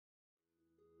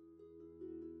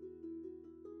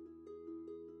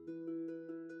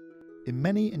In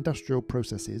many industrial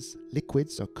processes,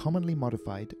 liquids are commonly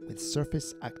modified with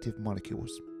surface-active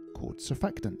molecules, called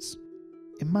surfactants.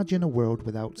 Imagine a world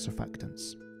without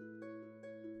surfactants.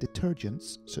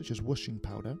 Detergents, such as washing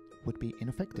powder, would be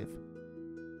ineffective.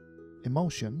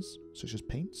 Emulsions, such as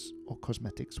paints or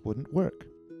cosmetics, wouldn't work.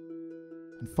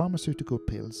 And pharmaceutical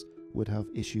pills would have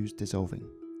issues dissolving.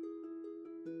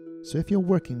 So if you're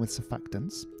working with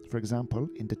surfactants, for example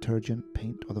in detergent,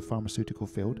 paint or the pharmaceutical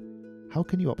field, how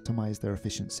can you optimize their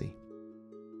efficiency?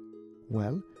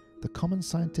 Well, the common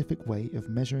scientific way of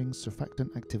measuring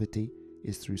surfactant activity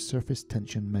is through surface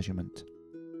tension measurement.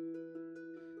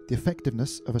 The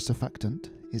effectiveness of a surfactant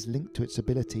is linked to its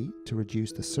ability to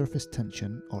reduce the surface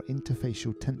tension or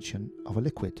interfacial tension of a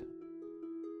liquid.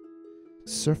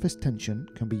 Surface tension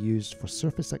can be used for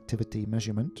surface activity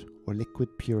measurement or liquid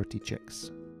purity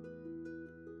checks.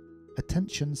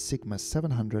 Attention Sigma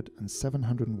 700 and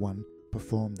 701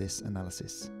 perform this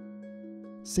analysis.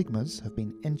 Sigmas have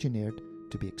been engineered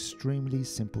to be extremely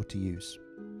simple to use.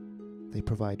 They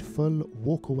provide full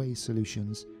walk-away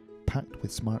solutions packed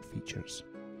with smart features,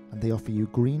 and they offer you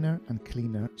greener and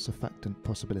cleaner surfactant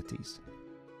possibilities.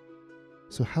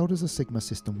 So how does a Sigma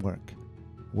system work?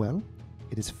 Well,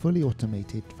 it is fully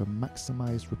automated for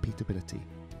maximized repeatability.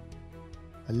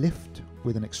 A lift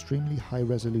with an extremely high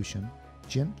resolution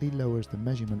gently lowers the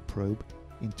measurement probe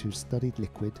into studied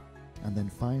liquid and then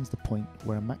finds the point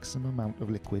where a maximum amount of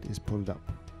liquid is pulled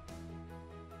up.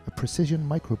 A precision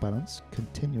microbalance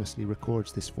continuously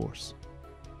records this force.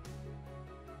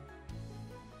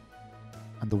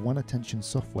 And the One Attention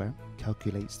software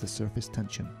calculates the surface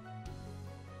tension.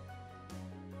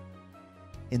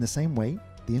 In the same way,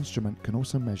 the instrument can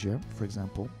also measure, for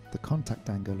example, the contact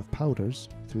angle of powders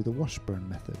through the Washburn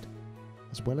method,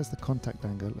 as well as the contact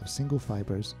angle of single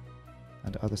fibers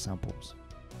and other samples.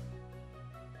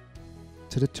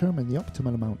 To determine the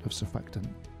optimal amount of surfactant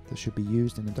that should be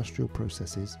used in industrial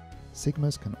processes,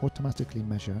 Sigmas can automatically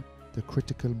measure the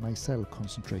critical micelle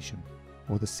concentration,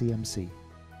 or the CMC.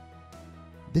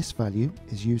 This value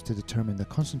is used to determine the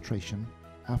concentration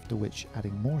after which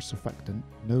adding more surfactant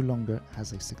no longer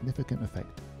has a significant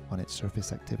effect on its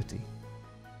surface activity.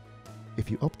 If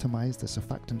you optimize the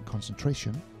surfactant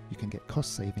concentration, you can get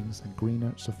cost savings and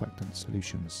greener surfactant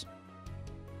solutions.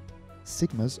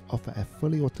 Sigmas offer a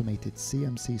fully automated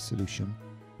CMC solution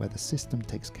where the system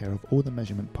takes care of all the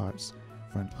measurement parts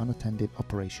for an unattended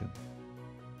operation.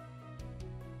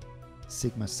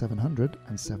 Sigma 700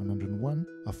 and 701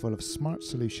 are full of smart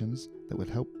solutions that will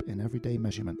help in everyday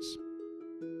measurements.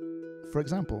 For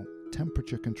example,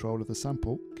 temperature control of the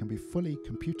sample can be fully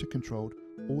computer controlled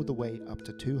all the way up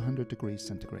to 200 degrees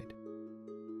centigrade.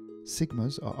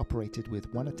 Sigmas are operated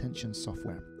with One Attention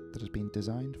software that has been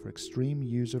designed for extreme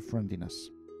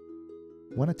user-friendliness.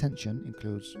 One Attention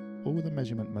includes all the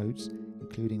measurement modes,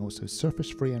 including also surface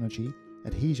free energy,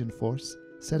 adhesion force,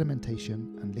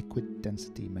 sedimentation and liquid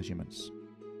density measurements.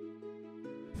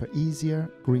 For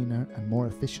easier, greener and more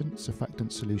efficient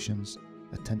surfactant solutions,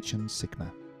 Attention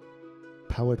Sigma.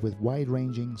 Powered with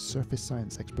wide-ranging surface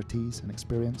science expertise and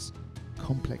experience,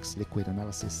 complex liquid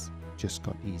analysis just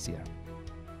got easier.